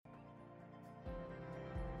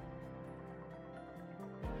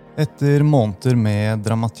Etter måneder med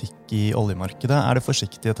dramatikk i oljemarkedet det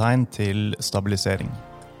forsiktige tegn til stabilisering.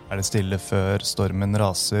 Det stille før stormen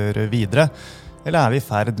raser videre, eller vi I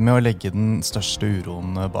ferd med å legge den største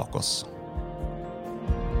uroen bak oss?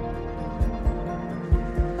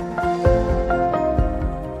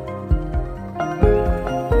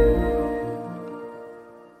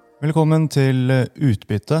 Velkommen til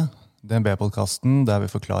Utbytte, DNB-podcasten der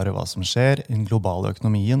vi forklarer hva som skjer I den globale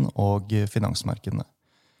økonomien og finansmarkedene.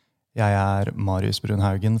 Jeg Marius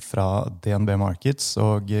Brunhaugen fra DNB Markets,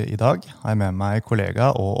 og I dag har jeg med meg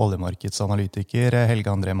kollega og oljemarkedsanalytiker Helge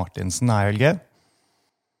André Martinsen. Hei, Helge.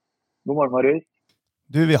 God morgen, Marius.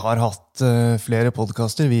 Vi har hatt flere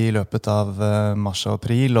podcaster I løpet av mars og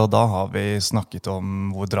april, og da har vi snakket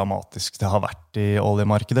om hvor dramatisk det har vært I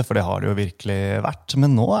oljemarkedet, for det har det jo virkelig vært.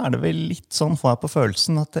 Men nå det vel litt sånn, får jeg på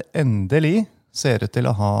følelsen, at det endelig ser ut til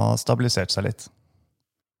å ha stabilisert seg litt.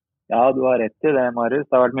 Ja, du har rett I det, Marius.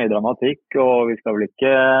 Det har vært mye dramatikk, og vi skal vel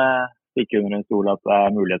ikke stikke under en stol at det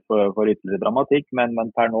mulighet for ytterligere dramatikk, men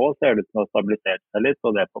per nå ser det ut til å ha stabilisert seg litt,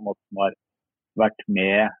 og det på en måte som har vært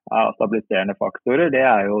med av stabiliserende faktorer, det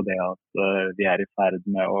jo det at vi I ferd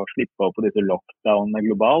med å slippe opp på disse lockdownene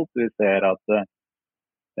globalt. Vi ser at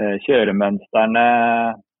kjøremønsterne,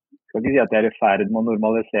 skal ikke si at de I ferd med å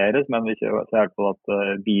normaliseres, men vi ser I hvert fall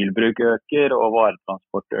at bilbruk øker og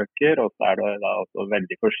varetransport øker, og så det da også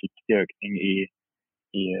veldig forsiktig økning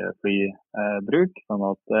I flybruk, sånn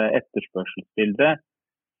at etterspørselsbildet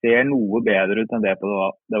ser noe bedre ut enn det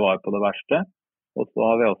var på det verste. Og så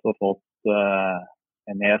har vi også fått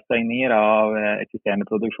nedstengninger av eksisterende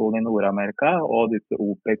produksjon I Nord-Amerika, og disse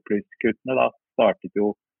OPEC pluss-kuttene da startet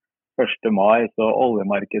jo 1. mai, så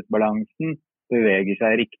oljemarkedsbalansen beveger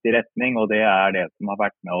seg I riktig retning, og det det som har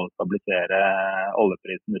vært med å stabilisere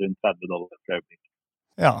oljeprisen rundt $30 per øyeblikk.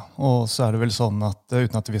 Ja, og så det vel sånn at,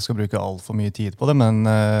 uten at vi skal bruke alt for mye tid på det, men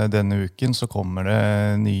denne uken så kommer det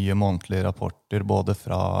nye månedlige rapporter både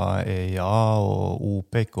fra EIA og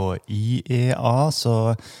OPEC og IEA,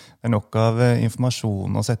 så det nok av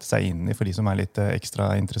informasjon å sette seg inn I for de som litt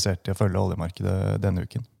ekstra interessert I å følge oljemarkedet denne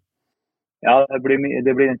uken. Ja, det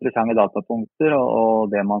blir interessante datapunkter, og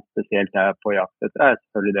det man spesielt på jakt etter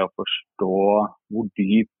selvfølgelig det å forstå hvor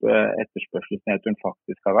dyp etterspørselsnedturen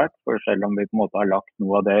faktisk har vært, for selv om vi på en måte har lagt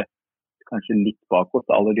noe av det kanskje litt bak oss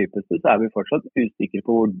det aller dypeste, så vi fortsatt usikre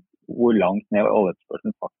på hvor langt ned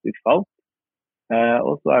oljeetterspørselen faktisk falt.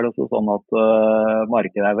 Og så det også sånn at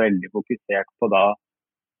markedet veldig fokusert på da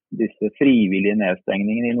disse frivillige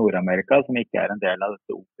nedstengningene I Nord-Amerika, som ikke en del av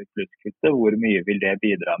dette OPEC pluss-kuttet, hvor mye vil det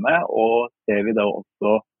bidra med, og ser vi da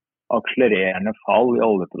også akselererende fall I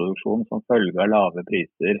oljeproduksjonen som følge av lave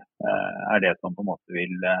priser, det som på en måte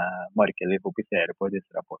markedet vil fokusere på I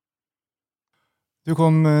disse rapportene. Du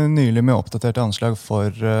kom nylig med oppdaterte anslag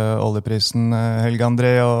for oljeprisen, Helge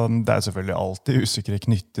André, og det selvfølgelig alltid usikre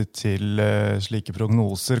knyttet til slike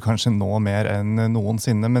prognoser, kanskje nå mer enn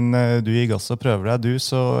noensinne, men du gikk også prøver deg,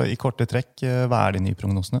 så I korte trekk, hva de nye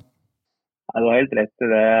prognosene? Ja, du har helt rett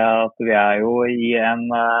I det at vi jo I en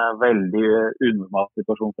veldig unormal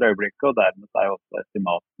situasjon for øyeblikket, og dermed jo også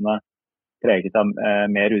estimatene preget av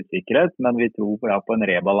mer usikkerhet, men vi tror på en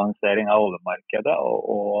rebalansering av oljemarkedet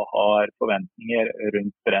og har forventninger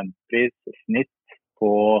rundt brentpris snitt på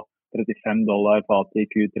 $35 fatet I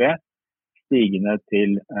Q3, stigende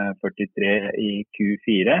til 43 I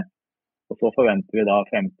Q4, og så forventer vi da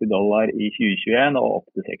 $50 I 2021 og opp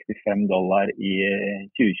til $65 I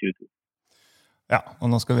 2022. Ja, og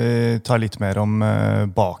nå skal vi ta litt mer om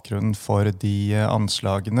bakgrunnen for de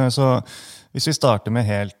anslagene. Så hvis vi starter med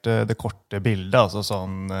helt det korte bildet, altså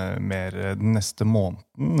sånn mer den neste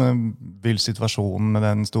måneden, vil situasjonen med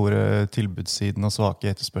den store tilbudssiden og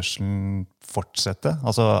svake etterspørselen fortsette?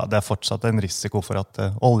 Altså det fortsatt en risiko for at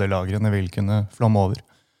oljelagrene vil kunne flomme over?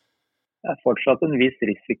 Det fortsatt en viss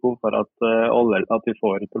risiko for at vi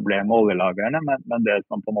får et problem med oljelagrene, men det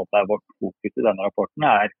som på en måte vårt fokus I denne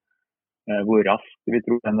rapporten hvor raskt vi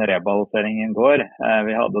tror denne rebalanseringen går.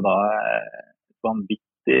 Vi hadde da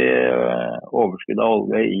vanvittig overskudd av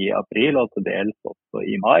olje I april og til dels også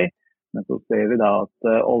I mai, men så ser vi da at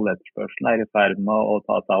oljeetterspørselen I ferd med å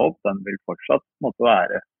ta seg opp. Den vil fortsatt måtte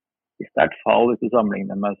være I sterkt fall hvis du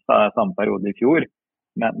sammenligner med samme periode I fjor,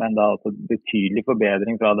 men da altså betydelig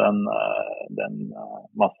forbedring fra den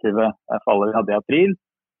massive fallet vi hadde I april.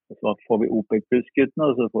 Så får vi OPEC pluss-kuttene,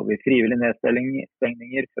 og så får vi frivillige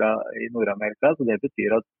nedstengninger I Nord-Amerika, så det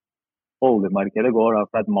betyr at oljemarkedet går da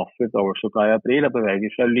fra et massivt oversupply I april og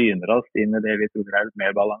beveger seg lynraskt inn I det vi tror et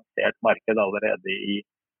mer balansert marked allerede I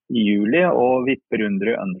juli, og vipper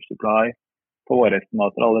under I undersupply på våre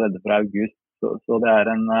estimater allerede fra august, så det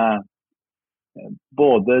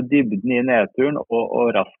både dybden i nedturen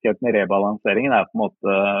og raskheten i rebalanseringen på en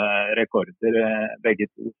måte rekorder begge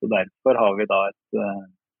to. Så derfor har vi da et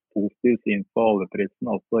positivt syn på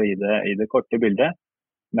oljeprisen også i det korte bildet.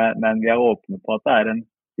 Men vi er åpne på at det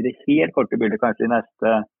i det helt korte bildet, kanskje de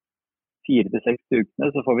neste 4 til 6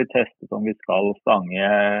 ukene, så får vi testet om vi skal stange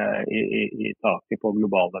i taket på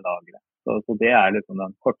globale lagre. Så det liksom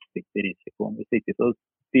den kortsiktige risikoen. Hvis ikke så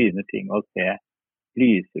begynner ting å se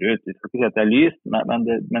lyser ut. Vi skal ikke si at det lyst,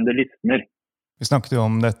 men det lysner. Vi snakket jo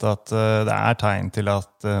om dette at det tegn til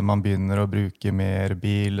at man begynner å bruke mer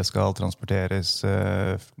bil, det skal transporteres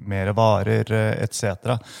mer varer,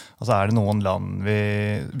 etc. Altså det noen land,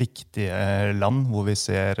 viktige land, hvor vi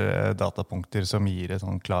ser datapunkter som gir en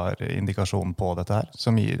sånn klar indikasjon på dette her,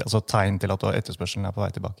 som gir altså tegn til at etterspørselen på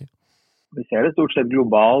vei tilbake? Vi ser det stort sett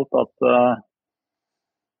globalt at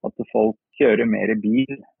folk kjører mer bil.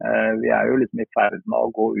 Vi jo liksom i ferd med å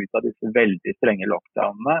gå ut av disse veldig strenge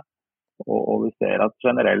lockdownene. Og vi ser at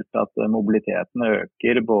generelt at mobiliteten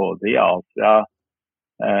øker både i Asia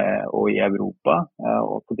og i Europa,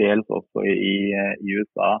 og til dels også i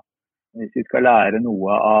USA. Hvis vi skal lære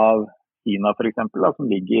noe av Kina for eksempel, som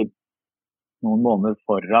ligger noen måneder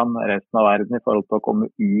foran resten av verden i forhold til å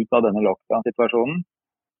komme ut av denne lockdown-situasjonen,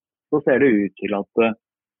 så ser det ut til at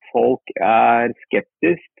folk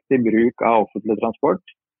skeptisk til bruk av offentlig transport.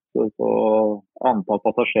 Så antall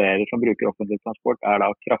passasjerer som bruker offentlig transport da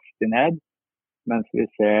kraftig ned, mens vi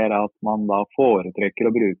ser at man da foretrekker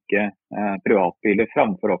å bruke privatbiler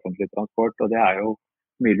framfor offentlig transport. Og det jo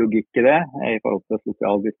mye logikk i det, i forhold til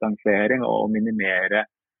sosial distansering og å minimere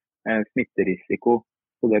smitterisiko.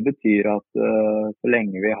 Så det betyr at så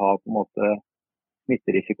lenge vi har på en måte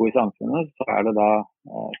smitterisiko i samfunnet, så det da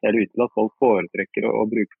ser det ut til at folk foretrekker å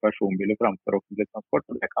bruke personbiler framfor offentlig transport,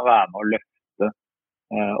 og det kan være med å løfte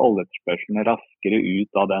oljeetterspørslene raskere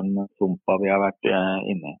ut av den sumpa vi har vært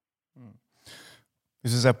inne i.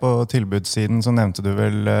 Hvis vi ser på tilbudssiden, så nevnte du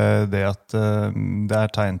vel det at det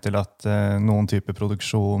tegn til at noen typer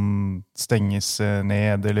produksjon stenges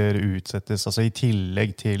ned eller utsettes, altså i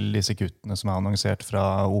tillegg til disse kuttene som annonsert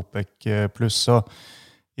fra OPEC+. Så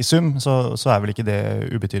i sum så vel ikke det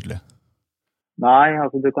ubetydelig? Nei,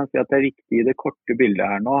 altså du kan si at det viktig i det korte bildet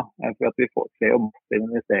her nå, for at vi får se om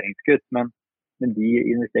investeringskutt, men de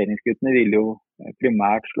investeringskuttene vil jo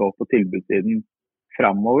primært slå på tilbudssiden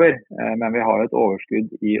fremover, men vi har et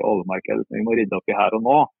overskudd i oljemarkedet som vi må rydde opp i her og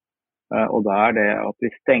nå, og da det at vi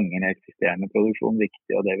stenger ned eksisterende produksjon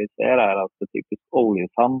viktig, og det vi ser at det typisk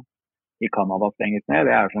oljesand i Canada stenges ned,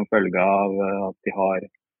 det som følge av at de har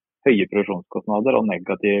høye produksjonskostnader og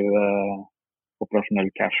negativ operasjonell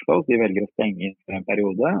cashflow, de velger å stenge inn for en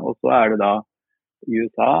periode, og så det da i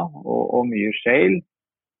USA og mye shale,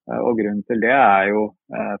 og grunnen til det jo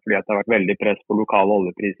fordi at det har vært veldig press på lokale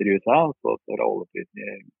oljepriser i USA, så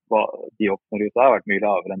oljeprisene de oppnår i USA har vært mye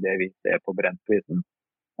lavere enn det vi ser på brentprisen.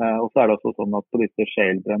 Og så det også sånn at på disse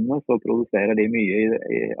shale-brennene så produserer de mye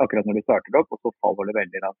akkurat når de starter opp, og så faller det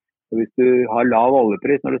veldig raskt. Så hvis du har lav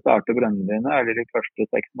oljepris når du starter brønnene dine, eller de første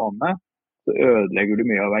 6 månedene, så ødelegger du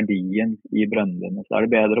mye av verdien i brønnene dine. Så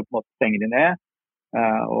det bedre å på en måte stenge de ned,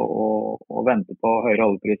 og vente på høyere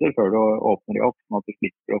oljepriser før du åpner de opp, sånn at du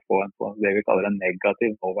slipper å få det vi kaller en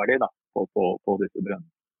negativ nåverdi på disse brønnene.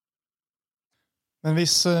 Men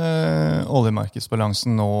hvis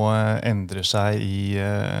oljemarkedsbalansen nå endrer seg i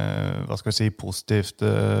hva skal vi si, positivt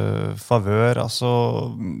favør, altså,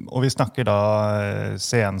 og vi snakker da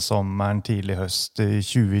sensommeren, tidlig høst i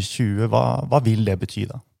 2020, hva vil det bety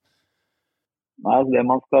da? Nei, altså det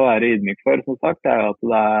man skal være ydmyk for, som sagt, at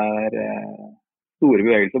det store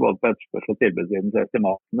bevegelser både på etterspørsel og tilbudssiden.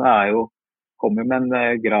 Estimatene jo kommer med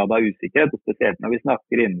en grad av usikkerhet, og spesielt når vi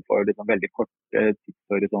snakker innenfor liksom veldig korte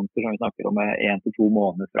tidshorisonter, som vi snakker om 1 til 2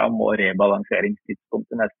 måneder fram, og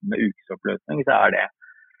rebalanseringstidspunktet nesten med ukesoppløsning, så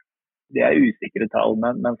det usikre tall.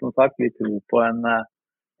 Men som sagt, vi tror på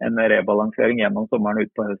en rebalansering gjennom sommeren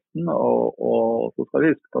ut på høsten, og så skal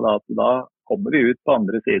vi huske på at da kommer vi ut på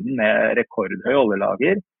andre siden med rekordhøy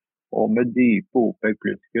oljelager, og med dype OPEC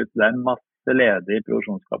pluss-kutt. Det masse ledig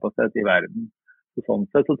produksjonskapasitet i verden. Så sånn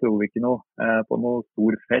sett så tror vi ikke på noe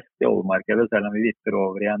stor fest i oljemarkedet, selv om vi vipper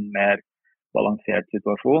over i en mer balansert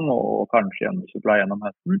situasjon, og kanskje undersupply gjennom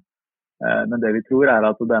høsten. Men det vi tror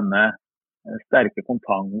at denne sterke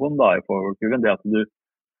kontangoen i forward-kurven, det at du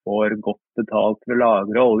får godt betalt for å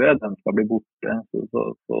lagre olje, den skal bli borte.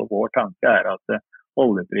 Så vår tanke at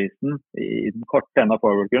oljeprisen i den korte enden av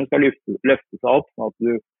forward-kurven skal løfte seg opp, sånn at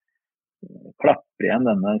du klapper igjen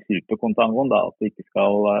denne superkontangoen, at du ikke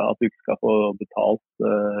skal få betalt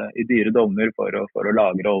i dyre dommer for å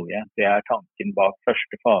lagre olje. Det tanken bak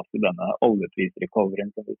første fase i denne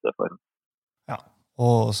oljeprisrecoveryen som vi ser for oss.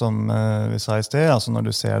 Og som vi sa i sted, altså når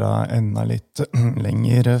du ser da enda litt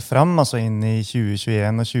lenger fram, altså inn i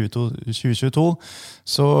 2021 og 2022,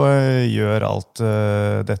 så gjør alt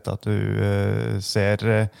dette at du ser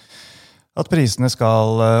at prisene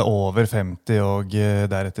skal over 50 og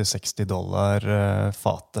deretter $60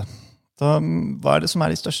 fatet. Så hva det som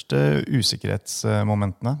de største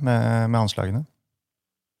usikkerhetsmomentene med anslagene?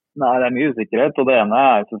 Nei, det mye usikkerhet, og det ene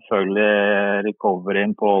selvfølgelig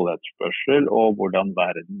recoveryen på oljeetterspørsel og hvordan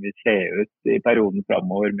verden vil se ut i perioden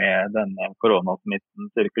fremover med denne koronasmitten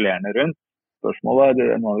sirkulerende rundt.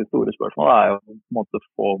 En av de store spørsmålene jo på en måte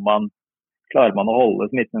klarer man å holde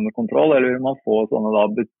smitten under kontroll, eller vil man få sånne da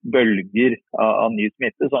bølger av ny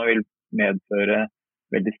smitte som vil medføre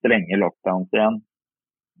veldig strenge lockdowns igjen.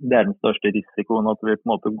 Det den største risikoen, at vi på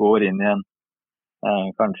en måte går inn i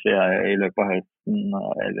kanskje i løpet av høsten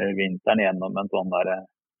eller vinteren gjennom en sånn der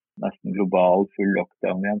nesten global full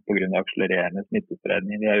lockdown igjen på grunn av akselererende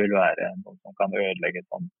smittespredning. Det vil være noe som kan ødelegge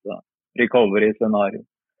et sånt recovery-scenario.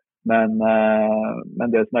 Men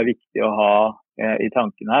det som viktig å ha i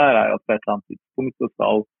tankene her at på et eller annet tidspunkt så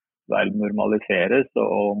skal verden normaliseres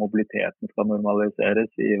og mobiliteten skal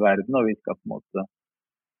normaliseres i verden, og vi skal på en måte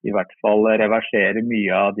i hvert fall reversere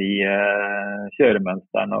mye av de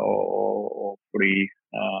kjøremønsterne og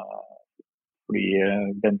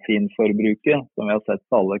bensinforbruket som vi har sett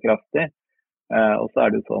falle kraftig. Og så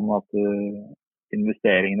det sånn at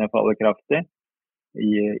investeringene faller kraftig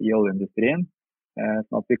i oljeindustrien.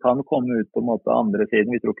 Sånn at vi kan komme ut på en måte andre siden.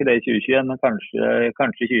 Vi tror ikke det i 2021, men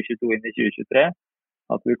kanskje 2022 inn i 2023.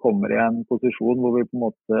 At vi kommer i en posisjon hvor vi på en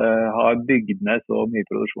måte har bygd ned så mye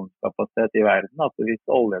produksjonskapasitet i verden, at hvis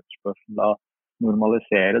oljeetterspørselen da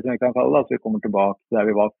normaliseres, som vi kan kalle det, at vi kommer tilbake til der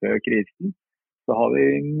vi var før krisen, så har vi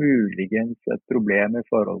muligens et problem i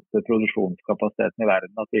forhold til produksjonskapasiteten i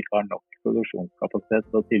verden, at vi ikke har nok produksjonskapasitet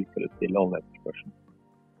til å tilfredsstille oljeetterspørselen.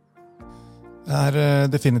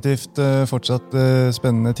 Det definitivt fortsatt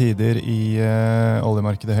spennende tider i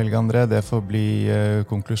oljemarkedet, Helge André. Det får bli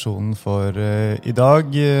konklusjonen for i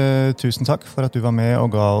dag. Tusen takk for at du var med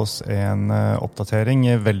og ga oss en oppdatering.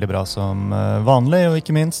 Veldig bra som vanlig, og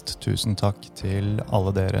ikke minst tusen takk til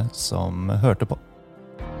alle dere som hørte på.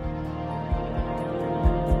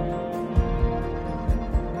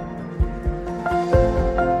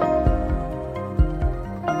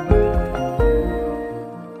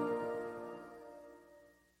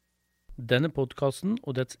 Denne podcasten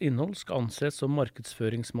og dets innhold skal anses som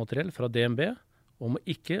markedsføringsmateriell fra DNB og må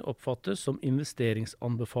ikke oppfattes som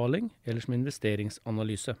investeringsanbefaling eller som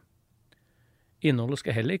investeringsanalyse. Innholdet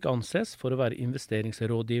skal heller ikke anses for å være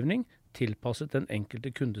investeringsrådgivning tilpasset den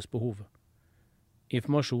enkelte kundes behov.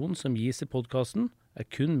 Informasjonen som gis i podcasten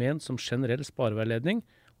kun ment som generell spareveiledning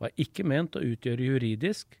og ikke ment å utgjøre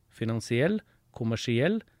juridisk, finansiell,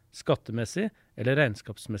 kommersiell, skattemessig eller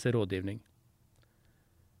regnskapsmessig rådgivning.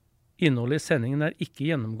 Innholdet i sendingen ikke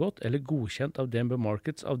gjennomgått eller godkjent av DNB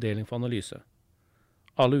Markets avdeling for analyse.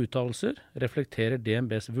 Alle uttalelser reflekterer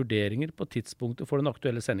DNBs vurderinger på tidspunktet for den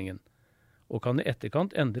aktuelle sendingen, og kan i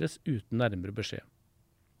etterkant endres uten nærmere beskjed.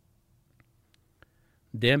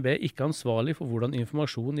 DNB ikke ansvarlig for hvordan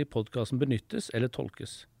informasjon i podcasten benyttes eller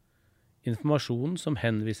tolkes. Informasjonen som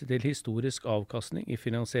henviser til historisk avkastning i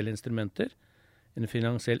finansielle instrumenter, en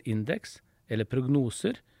finansiell indeks eller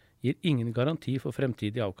prognoser, gir ingen garanti for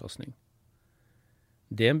fremtidig avkastning.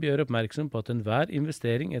 DNB gjør oppmerksom på at enhver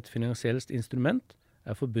investering i et finansielt instrument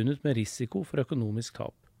forbundet med risiko for økonomisk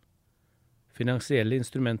tap. Finansielle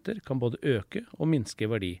instrumenter kan både øke og minske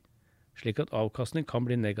verdi, slik at avkastning kan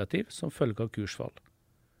bli negativ som følge av kursfall.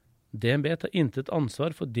 DNB tar intet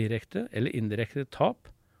ansvar for direkte eller indirekte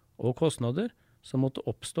tap og kostnader som måtte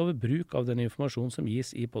oppstå ved bruk av den informasjon som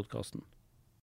gis i podcasten.